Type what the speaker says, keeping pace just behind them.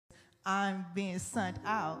I'm being sent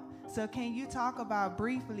out. So can you talk about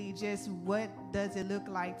briefly just what does it look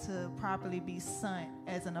like to properly be sent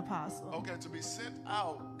as an apostle? Okay, to be sent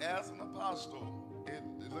out as an apostle,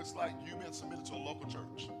 it looks like you've been submitted to a local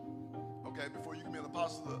church. Okay, before you can be an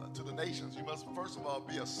apostle to the nations, you must first of all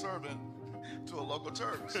be a servant to a local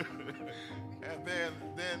church. And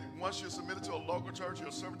then once you're submitted to a local church, you're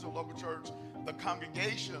a servant to a local church, the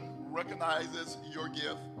congregation recognizes your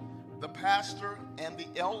gift. The pastor and the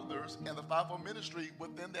elders and the fivefold ministry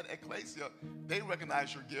within that ecclesia, they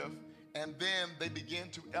recognize your gift, and then they begin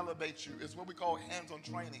to elevate you. It's what we call hands-on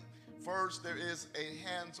training. First, there is a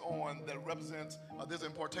hands-on that represents, there's an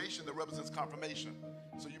impartation that represents confirmation.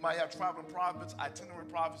 So you might have traveling prophets,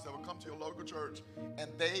 itinerant prophets that will come to your local church, and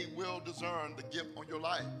they will discern the gift on your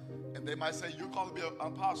life. And they might say, you're called to be an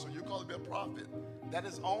apostle, you're called to be a prophet. That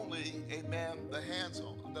is only, amen, the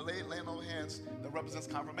hands-on, the laying on the hands that represents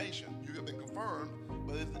confirmation. You have been confirmed,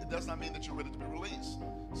 but it does not mean that you're ready to be released.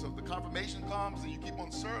 So if the confirmation comes and you keep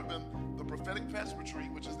on serving, the prophetic presbytery,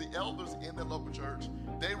 which is the elders in the local church,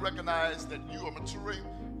 they recognize that you are maturing,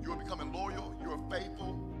 you are becoming loyal, you are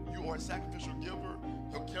faithful, you are a sacrificial giver,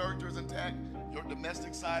 your character is intact, your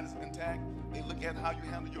domestic side is intact. They look at how you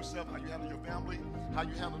handle yourself, how you handle your family, how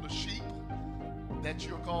you handle the sheep that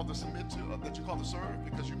you're called to submit to, that you're called to serve,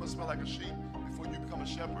 because you must smell like a sheep before you become a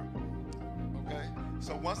shepherd. Okay?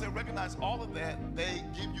 So once they recognize all of that, they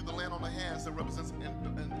give you the land on the hands that represents an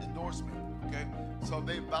endorsement. Okay? So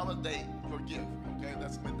they validate your gift. Okay?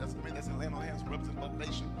 That's the land on the hands represents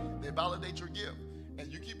validation. They validate your gift.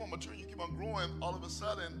 And you keep on maturing, you keep on growing, all of a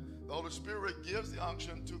sudden, the Holy Spirit gives the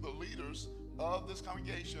unction to the leaders of this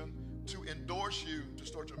congregation to endorse you to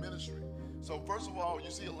start your ministry. So first of all, you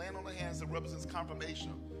see a land on the hands that represents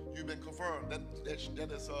confirmation. You've been confirmed.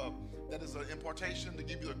 That is an impartation to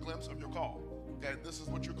give you a glimpse of your call. Okay, this is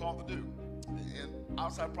what you're called to do. And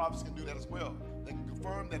outside prophets can do that as well. They can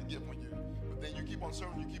confirm that gift on you. But then you keep on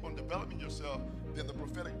serving, you keep on developing yourself. Then the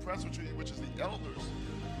prophetic presbytery, which is the elders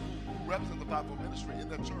who represent the fivefold ministry in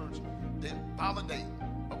that church, they validate,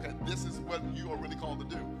 okay, this is what you are really called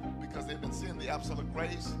to do, because they've been seeing the apostolic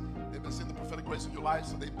grace, they've been seeing the prophetic grace in your life,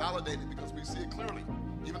 so they validate it because we see it clearly.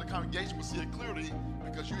 Even the congregation will see it clearly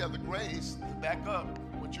because you have the grace to back up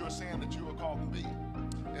what you're saying that you are called to be.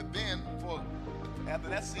 And then after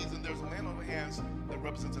that season, there's a land on the hands that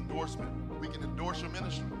represents endorsement. We can endorse your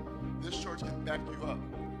ministry. This church can back you up.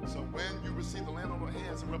 So when you receive the land on the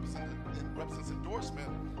hands that represents endorsement,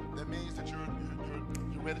 that means that you're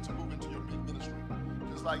ready to move into your ministry.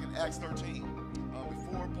 Just like in Acts 13,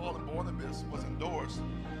 before Paul and Barnabas was endorsed,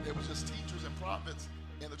 there was just teachers and prophets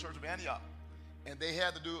in the church of Antioch. And they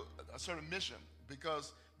had to do a certain mission,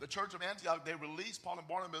 because the church of Antioch, they released Paul and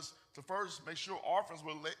Barnabas to first make sure orphans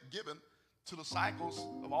were given to the cycles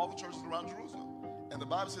of all the churches around Jerusalem. And the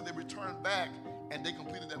Bible said they returned back and they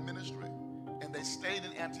completed that ministry. And they stayed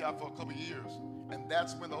in Antioch for a couple of years. And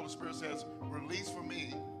that's when the Holy Spirit says, release for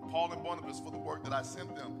me Paul and Barnabas for the work that I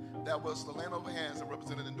sent them. That was the land over hands that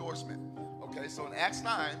represented endorsement. Okay, so in Acts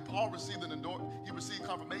 9, Paul received he received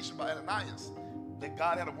confirmation by Ananias that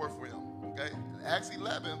God had a word for him. Okay, in Acts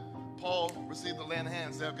 11, Paul received the land of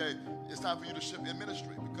hands. Said, okay, it's time for you to shift in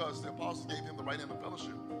ministry, because the apostles gave him the right hand of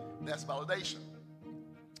fellowship. That's validation.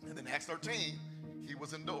 And then Acts 13, he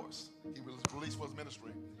was endorsed. He was released for his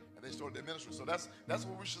ministry, and they started their ministry. So that's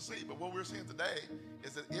what we should see. But what we're seeing today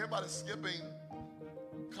is that everybody's skipping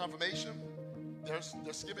confirmation. They're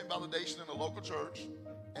skipping validation in the local church,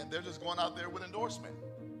 and they're just going out there with endorsement.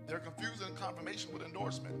 They're confusing confirmation with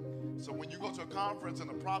endorsement. So when you go to a conference and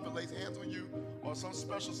a prophet lays hands on you, or some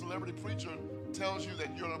special celebrity preacher tells you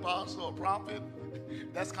that you're an apostle or a prophet,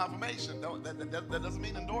 that's confirmation. That doesn't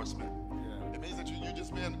mean endorsement. Yeah. It means that you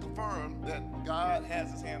just been confirmed that God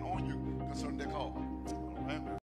has his hand on you.